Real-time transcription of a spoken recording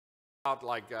about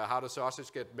like how the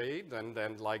sausage get made, and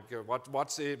then like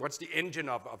what's the engine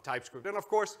of TypeScript. And of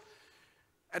course,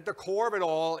 at the core of it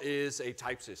all is a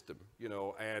type system, you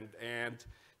know, and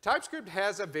TypeScript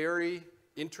has a very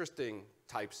interesting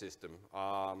type system.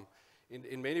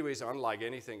 In many ways, unlike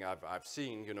anything I've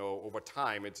seen, you know, over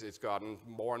time, it's gotten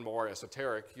more and more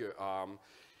esoteric.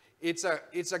 It's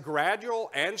a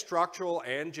gradual and structural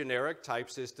and generic type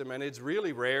system, and it's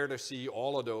really rare to see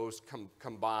all of those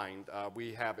combined.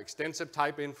 We have extensive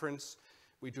type inference.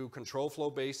 We do control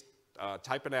flow-based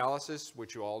type analysis,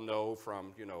 which you all know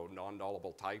from, you know,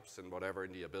 non-nullable types and whatever,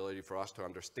 and the ability for us to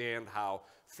understand how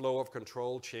flow of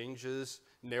control changes,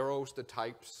 narrows the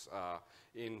types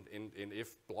in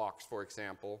if blocks, for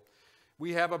example.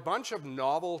 We have a bunch of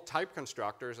novel type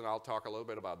constructors, and I'll talk a little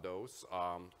bit about those.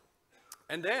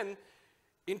 And then,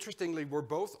 interestingly, we're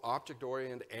both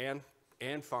object-oriented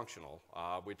and functional,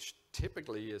 which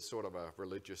typically is sort of a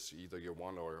religious, either you're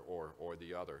one or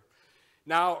the other.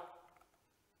 Now,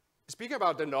 speaking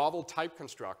about the novel type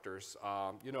constructors,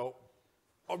 you know,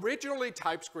 originally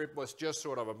TypeScript was just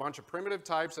sort of a bunch of primitive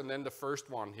types, and then the first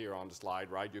one here on the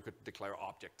slide, right, you could declare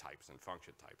object types and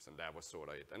function types, and that was sort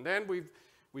of it. And then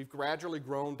we've gradually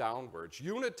grown downwards.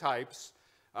 Union types,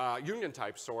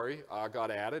 got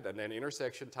added, and then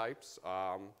intersection types,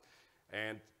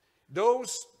 and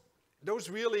those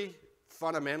really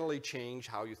fundamentally change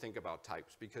how you think about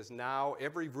types, because now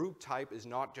every root type is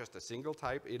not just a single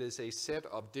type, it is a set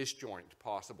of disjoint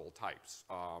possible types.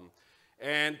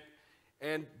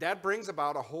 And that brings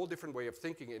about a whole different way of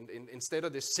thinking. Instead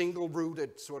of this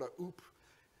single-rooted sort of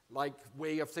like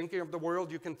way of thinking of the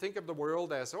world, you can think of the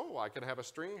world as, oh, I could have a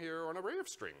string here or an array of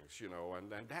strings, you know,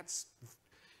 and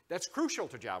that's crucial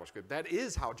to JavaScript. That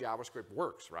is how JavaScript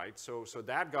works, right? So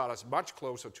that got us much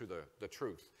closer to the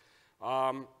truth.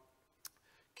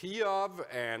 Key of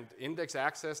and index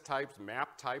access types,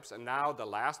 map types, and now the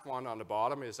last one on the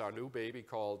bottom is our new baby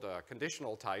called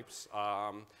conditional types.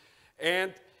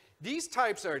 And these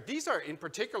types these are in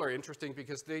particular interesting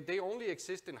because they only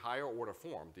exist in higher order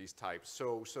form, these types.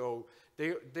 So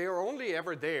they are only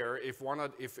ever there if one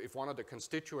of the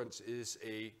constituents is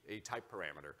a type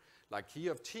parameter. Like key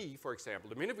of t, for example,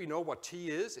 the minute we know what t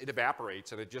is, it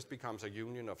evaporates and it just becomes a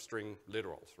union of string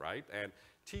literals, right? And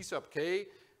t sub k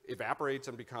evaporates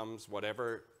and becomes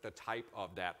whatever the type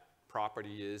of that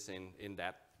property is in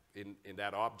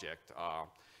that object,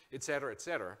 et cetera, et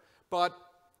cetera. But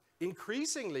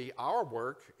increasingly, our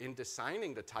work in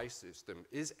designing the type system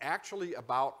is actually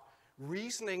about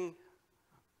reasoning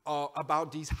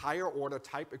about these higher order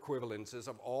type equivalences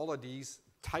of all of these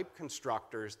type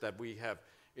constructors that we have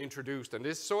introduced. And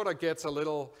this sort of gets a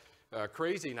little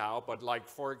crazy now, but like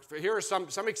here are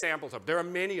some examples of, there are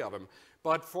many of them,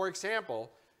 but for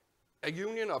example, a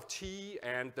union of t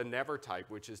and the never type,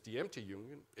 which is the empty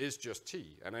union, is just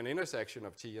t, and an intersection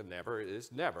of t and never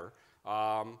is never.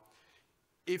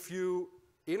 If you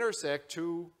intersect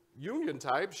two union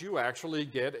types, you actually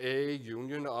get a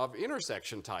union of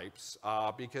intersection types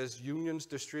because unions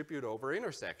distribute over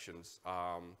intersections.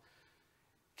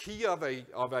 Key of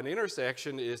an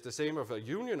intersection is the same as a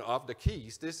union of the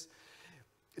keys.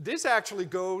 This actually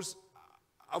goes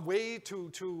a way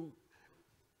to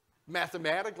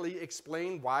mathematically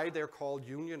explain why they're called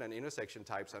union and intersection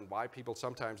types and why people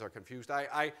sometimes are confused.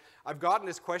 I've gotten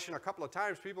this question a couple of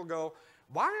times. People go,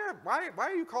 why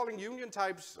are you calling union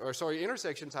types, or sorry,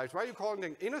 intersection types, why are you calling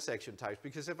them intersection types?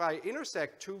 Because if I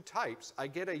intersect two types, I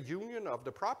get a union of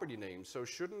the property names, so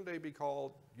shouldn't they be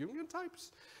called union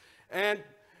types? And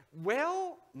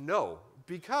well, no,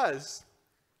 because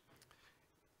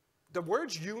the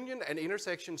words union and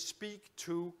intersection speak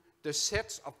to the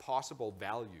sets of possible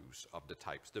values of the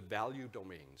types, the value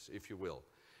domains, if you will.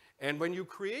 And when you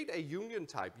create a union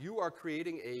type, you are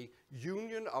creating a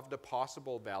union of the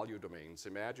possible value domains.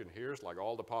 Imagine here's like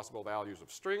all the possible values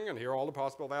of string, and here are all the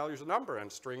possible values of number,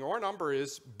 and string or number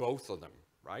is both of them,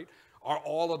 right? Are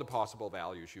all of the possible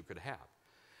values you could have.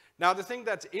 Now, the thing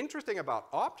that's interesting about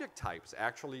object types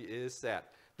actually is that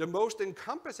the most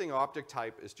encompassing object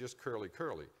type is just curly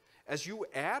curly. As you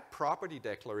add property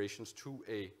declarations to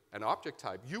an object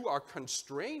type, you are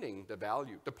constraining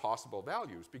the possible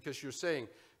values, because you're saying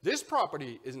this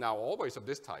property is now always of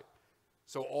this type.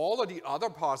 So all of the other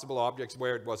possible objects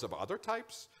where it was of other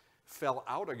types fell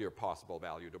out of your possible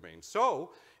value domain.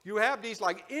 So you have these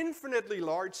like infinitely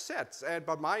large sets,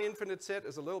 but my infinite set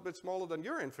is a little bit smaller than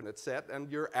your infinite set,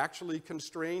 and you're actually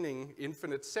constraining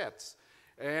infinite sets.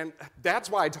 And that's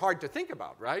why it's hard to think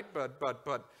about, right?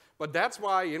 But that's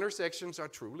why intersections are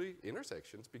truly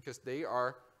intersections, because they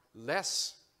are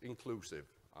less inclusive.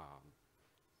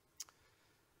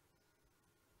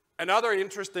 Another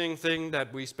interesting thing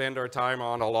that we spend our time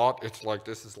on a lot, it's like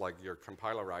this is like your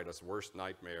compiler writer's worst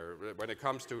nightmare when it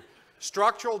comes to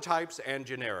structural types and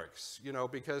generics, you know,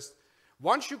 because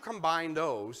once you combine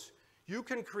those, you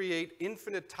can create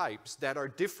infinite types that are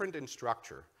different in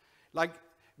structure. Like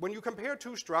when you compare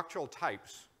two structural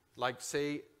types, like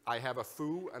say I have a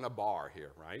foo and a bar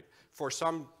here, right? For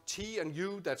some t and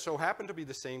u that so happen to be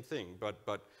the same thing,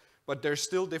 but they're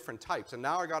still different types. And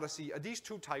now I got to see, are these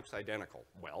two types identical?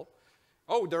 Well,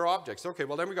 oh, they're objects. Okay,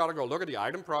 well then we got to go look at the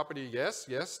item property. Yes,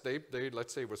 they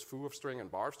let's say it was foo of string and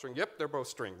bar of string. Yep, they're both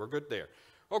string. We're good there.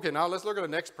 Okay, now let's look at the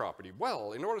next property.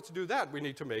 Well, in order to do that, we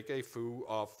need to make a foo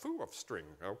of string.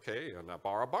 Okay, and a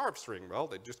bar of string. Well,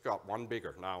 they just got one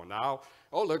bigger now,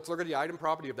 oh, let's look at the item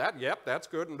property of that. Yep, that's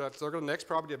good. And let's look at the next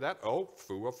property of that. Oh,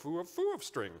 foo of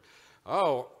string.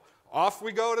 Oh, off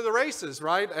we go to the races,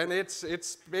 right? And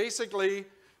it's basically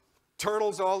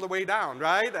turtles all the way down,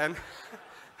 right? And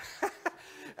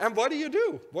and what do you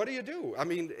do? What do you do? I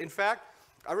mean, in fact,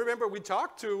 I remember we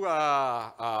talked to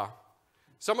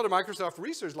some of the Microsoft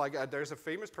research, like there's a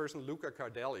famous person, Luca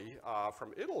Cardelli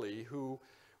from Italy, who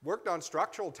worked on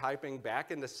structural typing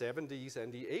back in the 70s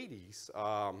and the 80s,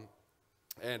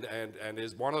 and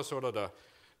is one of sort of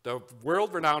the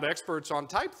world-renowned experts on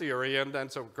type theory. And then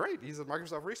so great, he's at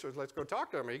Microsoft Research, let's go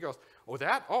talk to him. And he goes,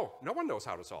 oh, no one knows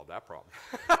how to solve that problem.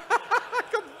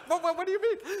 What do you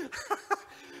mean?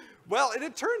 Well, and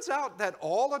it turns out that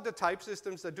all of the type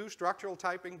systems that do structural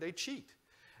typing, they cheat.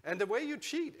 And the way you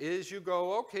cheat is you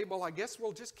go, okay, well, I guess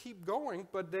we'll just keep going.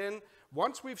 But then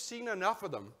once we've seen enough of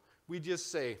them, we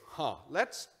just say,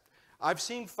 I've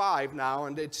seen 5 now,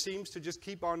 and it seems to just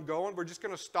keep on going. We're just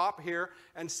going to stop here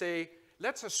and say,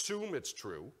 let's assume it's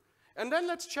true. And then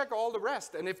let's check all the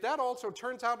rest. And if that also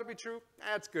turns out to be true,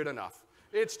 that's good enough.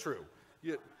 It's true.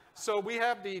 So we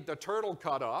have the turtle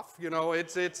cutoff. You know,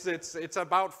 it's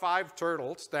about 5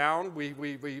 turtles down.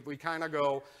 We kind of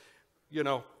go, you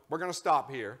know, we're going to stop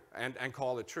here and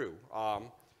call it true.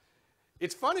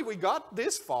 It's funny, we got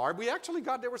this far. We actually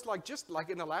got, there was like just like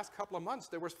in the last couple of months,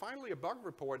 there was finally a bug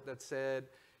report that said,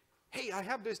 hey, I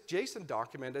have this JSON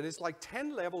document and it's like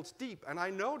 10 levels deep. And I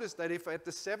noticed that if at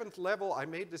the 7th level I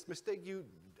made this mistake,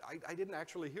 I didn't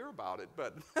actually hear about it.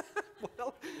 But,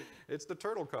 well, it's the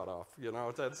turtle cutoff, you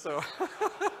know. So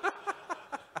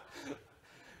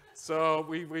so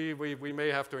we may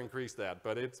have to increase that,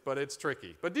 but it's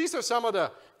tricky. But these are some of the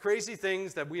crazy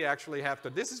things that we actually have to,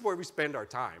 this is where we spend our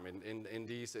time in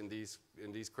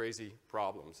these crazy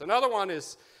problems. Another one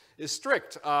is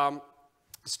strict.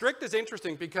 Strict is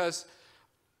interesting because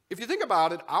if you think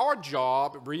about it, our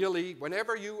job really,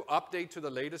 whenever you update to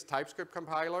the latest Typescript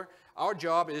compiler, our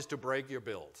job is to break your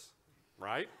builds,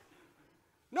 right?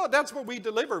 No, that's what we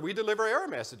deliver. We deliver error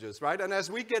messages, right? And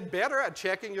as we get better at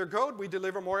checking your code, we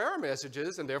deliver more error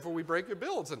messages, and therefore we break your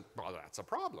builds. And, well, that's a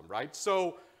problem, right?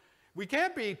 So we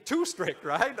can't be too strict,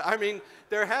 right? I mean,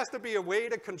 there has to be a way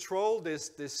to control this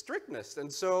strictness.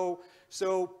 And so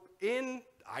in,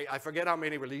 I forget how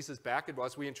many releases back it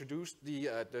was, we introduced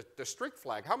the strict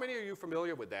flag. How many are you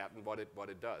familiar with that and what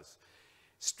it does?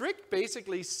 Strict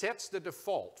basically sets the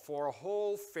default for a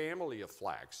whole family of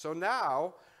flags. So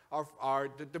now,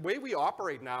 the way we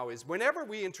operate now is whenever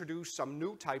we introduce some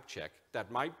new type check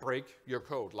that might break your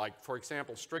code, like, for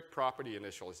example, strict property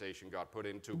initialization got put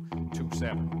into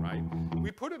 2.7, right?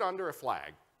 We put it under a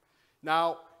flag.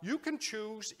 Now, you can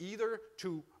choose either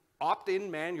to opt in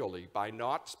manually by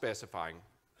not specifying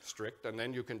strict, and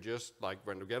then you can just, like,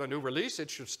 when you get a new release,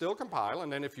 it should still compile,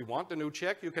 and then if you want the new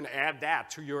check, you can add that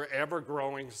to your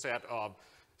ever-growing set of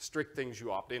strict things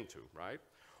you opt into, right?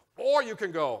 Or you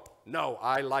can go, no,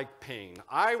 I like pain.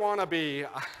 I want to be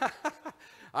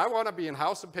in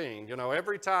House of Pain. You know,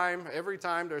 every time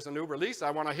there's a new release,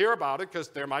 I want to hear about it because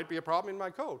there might be a problem in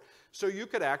my code. So you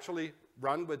could actually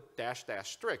run with --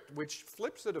 strict, which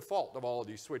flips the default of all of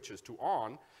these switches to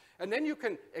on, and then you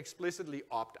can explicitly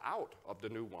opt out of the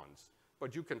new ones.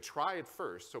 But you can try it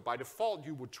first. So by default,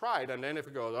 you would try it, and then if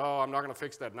it goes, oh, I'm not going to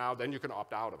fix that now, then you can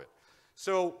opt out of it.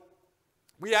 So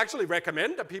we actually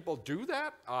recommend that people do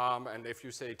that, and if you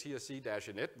say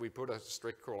tsc-init, we put a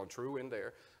strict :true in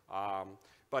there.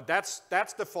 But that's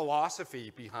the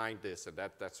philosophy behind this, and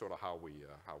that's sort of how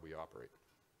we operate.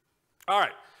 All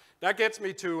right, that gets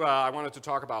me to I wanted to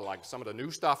talk about like some of the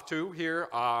new stuff too here.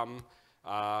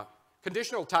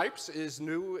 Conditional types is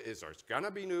new, it's gonna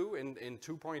be new in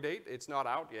 2.8. It's not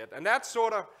out yet, and that's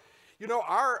sort of, you know,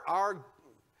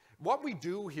 what we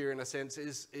do here, in a sense,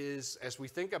 is as we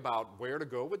think about where to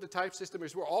go with the type system,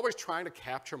 is we're always trying to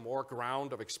capture more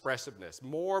ground of expressiveness,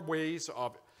 more ways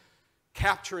of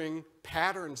capturing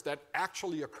patterns that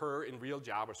actually occur in real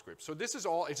JavaScript. So this is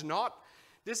all, it's not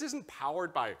This isn't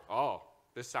powered by, oh,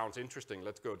 this sounds interesting,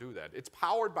 let's go do that. It's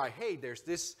powered by, hey, there's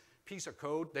this piece of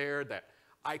code there that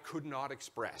I could not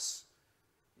express,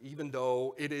 even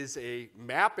though it is a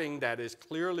mapping that is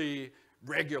clearly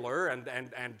regular and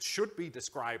should be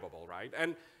describable, right?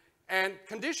 And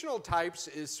conditional types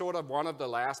is sort of one of the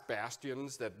last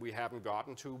bastions that we haven't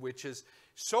gotten to, which is,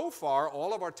 so far,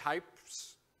 all of our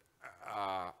types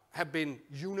have been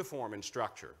uniform in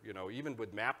structure. You know, even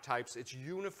with map types, it's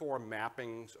uniform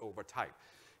mappings over type.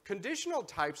 Conditional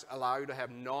types allow you to have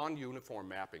non-uniform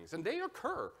mappings, and they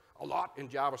occur a lot in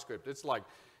JavaScript. It's like,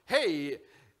 hey,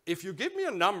 if you give me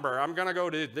a number, I'm going to go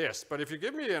do this. But if you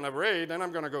give me an array, then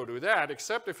I'm going to go do that.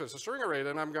 Except if it's a string array,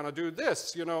 then I'm going to do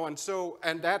this. You know,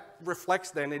 and that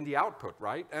reflects then in the output,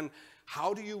 right? And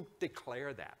how do you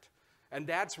declare that? And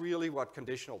that's really what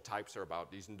conditional types are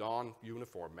about, these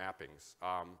non-uniform mappings.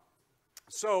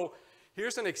 So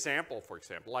here's an example, for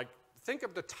example. Like, think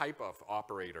of the type of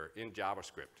operator in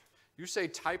JavaScript. You say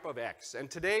type of X, and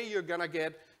today you're going to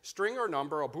get string or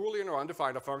number or Boolean or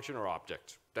undefined or function or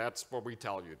object. That's what we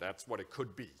tell you. That's what it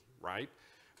could be, right?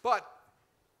 But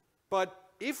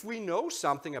if we know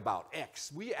something about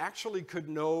X, we actually could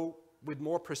know with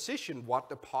more precision what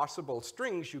the possible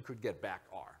strings you could get back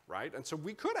are, right? And so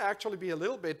we could actually be a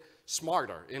little bit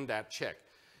smarter in that check.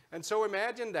 And so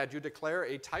imagine that you declare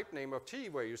a type name of T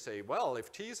where you say, well,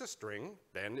 if T is a string,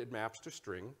 then it maps to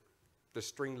string, the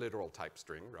string literal type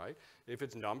string, right? If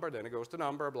it's number, then it goes to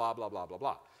number, blah, blah, blah, blah,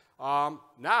 blah.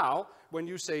 Now, when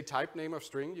you say type name of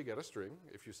string, you get a string.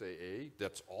 If you say A,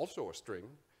 that's also a string.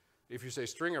 If you say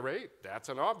string array, that's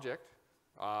an object.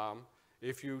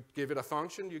 If you give it a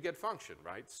function, you get function,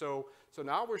 right? So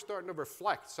now we're starting to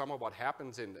reflect some of what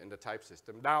happens in the type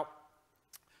system. Now,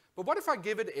 but what if I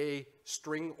give it a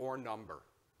string or number?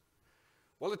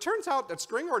 Well, it turns out that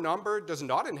string or number does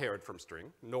not inherit from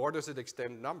string, nor does it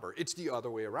extend number. It's the other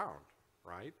way around,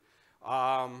 right?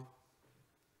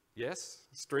 Yes,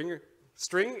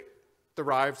 string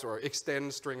derives or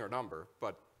extends string or number,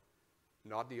 but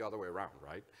not the other way around,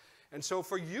 right? And so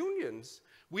for unions,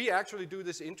 we actually do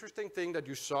this interesting thing that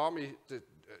you saw me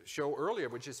show earlier,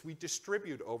 which is we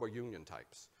distribute over union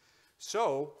types.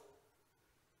 So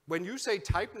when you say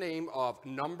type name of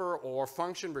number or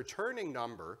function returning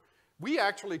number, we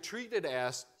actually treat it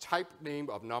as type name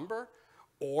of number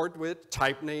or with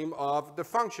type name of the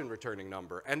function returning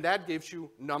number. And that gives you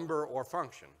number or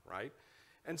function, right?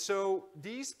 And so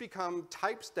these become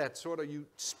types that sort of you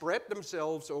spread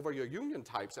themselves over your union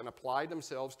types and apply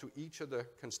themselves to each of the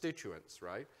constituents,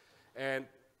 right? And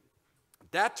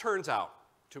that turns out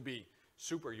to be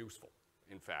super useful,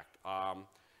 in fact.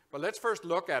 But let's first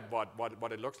look at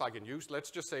what it looks like in use. Let's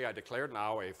just say I declared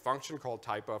now a function called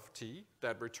type of T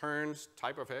that returns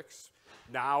type of X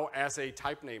now as a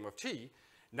type name of T.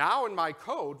 Now in my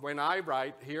code, when I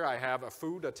write here, I have a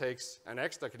foo that takes an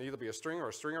X that can either be a string or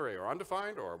a string array or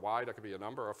undefined, or a Y that could be a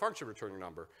number or a function returning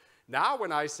number. Now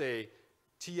when I say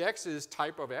Tx is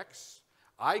type of X,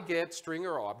 I get string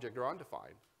or object or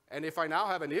undefined. And if I now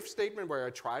have an if statement where I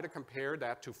try to compare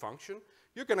that to function,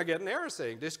 you're going to get an error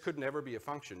saying this could never be a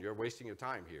function. You're wasting your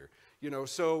time here. You know,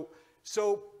 so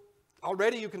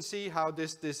already you can see how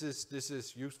this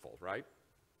is useful, right?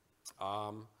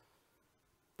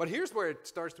 But here's where it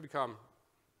starts to become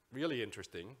really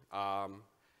interesting.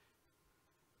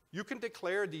 You can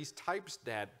declare these types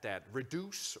that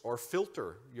reduce or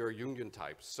filter your union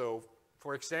types. So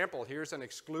for example, here's an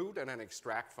exclude and an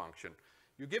extract function.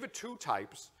 You give it two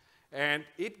types, and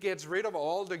it gets rid of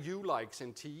all the u-likes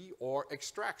in T or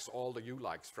extracts all the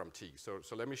u-likes from T. So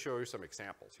let me show you some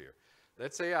examples here.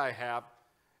 Let's say I have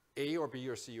A or B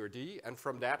or C or D, and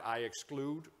from that I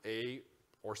exclude A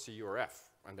or C or F.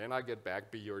 And then I get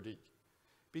back B or D.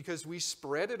 Because we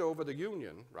spread it over the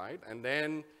union, right? And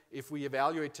then if we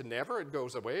evaluate to never, it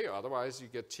goes away. Otherwise, you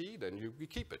get T, then you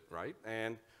keep it, right?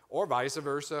 Or vice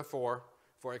versa for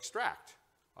extract.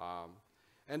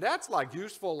 And that's like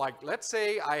useful, like let's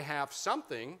say I have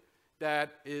something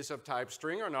that is of type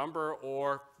string or number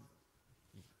or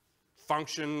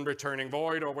function returning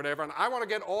void or whatever, and I want to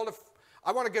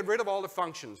get rid of all the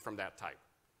functions from that type.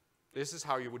 This is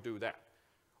how you would do that.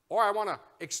 Or I want to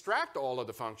extract all of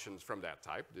the functions from that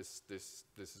type. This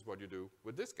is what you do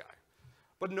with this guy.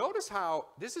 But notice how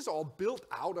this is all built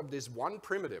out of this one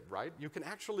primitive, right? You can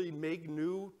actually make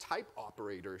new type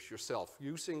operators yourself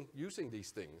using these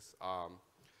things,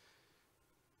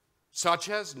 such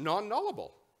as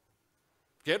non-nullable.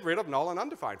 Get rid of null and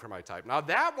undefined from my type. Now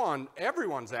that one,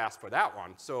 everyone's asked for that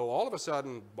one. So all of a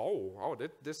sudden,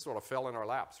 this sort of fell in our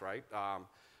laps, right?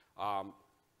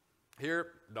 Here,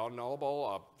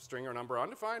 non-nullable, string or number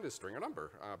undefined is string or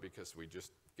number because we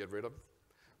just get rid of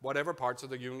whatever parts of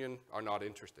the union are not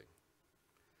interesting.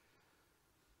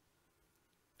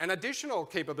 An additional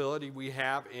capability we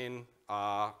have in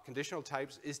conditional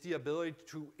types is the ability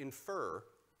to infer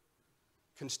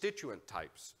constituent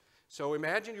types. So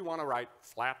imagine you want to write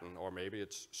flatten, or maybe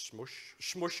it's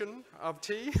smushin of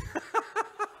T.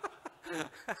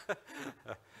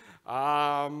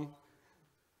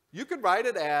 You could write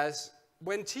it as,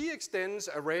 when T extends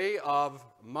array of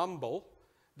mumble,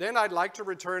 then I'd like to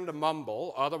return the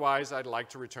mumble, otherwise I'd like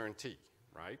to return T,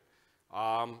 right?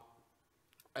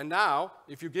 And now,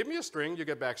 if you give me a string, you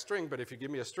get back string, but if you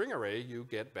give me a string array, you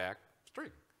get back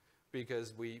string,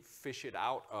 because we fish it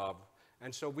out of,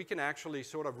 and so we can actually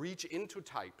sort of reach into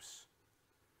types,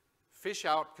 fish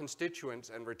out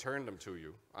constituents, and return them to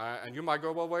you. And you might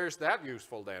go, well, where's that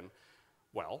useful then?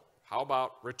 Well, how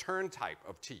about return type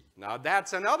of T? Now,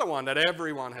 that's another one that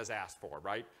everyone has asked for,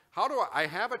 right? How do I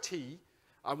have a T,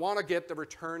 I want to get the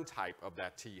return type of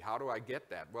that T. How do I get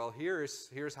that? Well, here's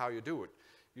how you do it.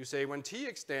 You say when T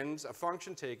extends a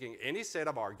function taking any set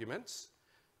of arguments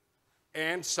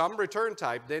and some return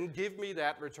type, then give me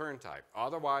that return type.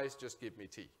 Otherwise, just give me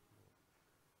T.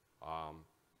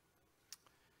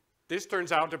 This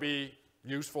turns out to be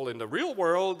useful in the real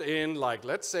world in, like,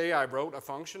 let's say I wrote a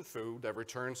function foo that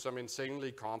returns some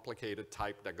insanely complicated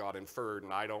type that got inferred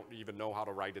and I don't even know how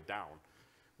to write it down.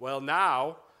 Well,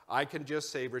 now I can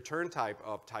just say return type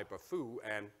of foo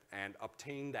and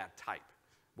obtain that type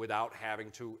without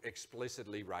having to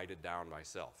explicitly write it down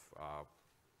myself.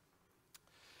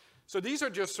 So these are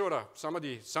just sort of some of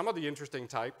the interesting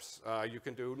types you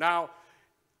can do. Now,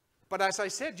 but as I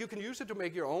said, you can use it to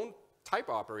make your own type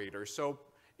operators. So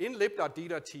in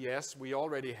lib.d.ts, we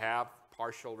already have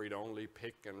partial, read-only,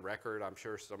 pick, and record. I'm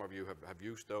sure some of you have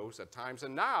used those at times.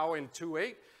 And now in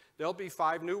 2.8, there'll be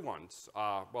 5 new ones.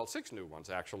 Well, 6 new ones,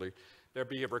 actually. There'll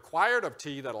be a required of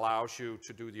T that allows you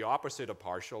to do the opposite of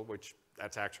partial, which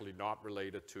that's actually not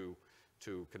related to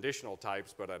conditional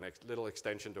types, but a little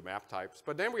extension to map types.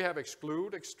 But then we have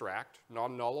exclude, extract,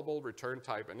 non-nullable, return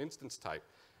type, and instance type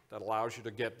that allows you to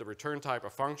get the return type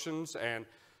of functions and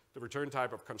the return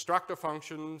type of constructor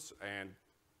functions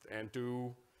and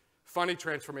do funny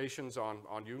transformations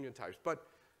on union types. But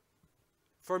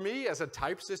for me, as a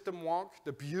type system wonk,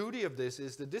 the beauty of this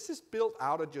is that this is built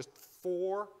out of just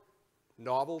 4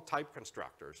 novel type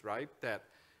constructors, right?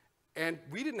 And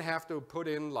we didn't have to put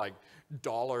in like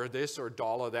 $this or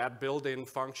 $that built-in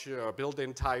function or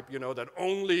built-in type, you know, that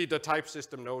only the type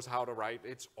system knows how to write.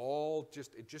 It's all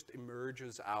just, it just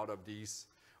emerges out of these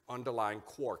underlying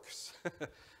quarks.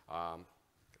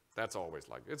 That's always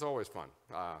like, it's always fun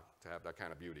to have that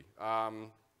kind of beauty. All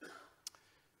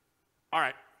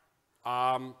right.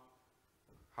 How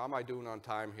am I doing on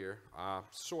time here?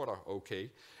 Sort of okay.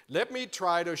 Let me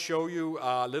try to show you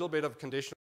a little bit of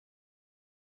conditional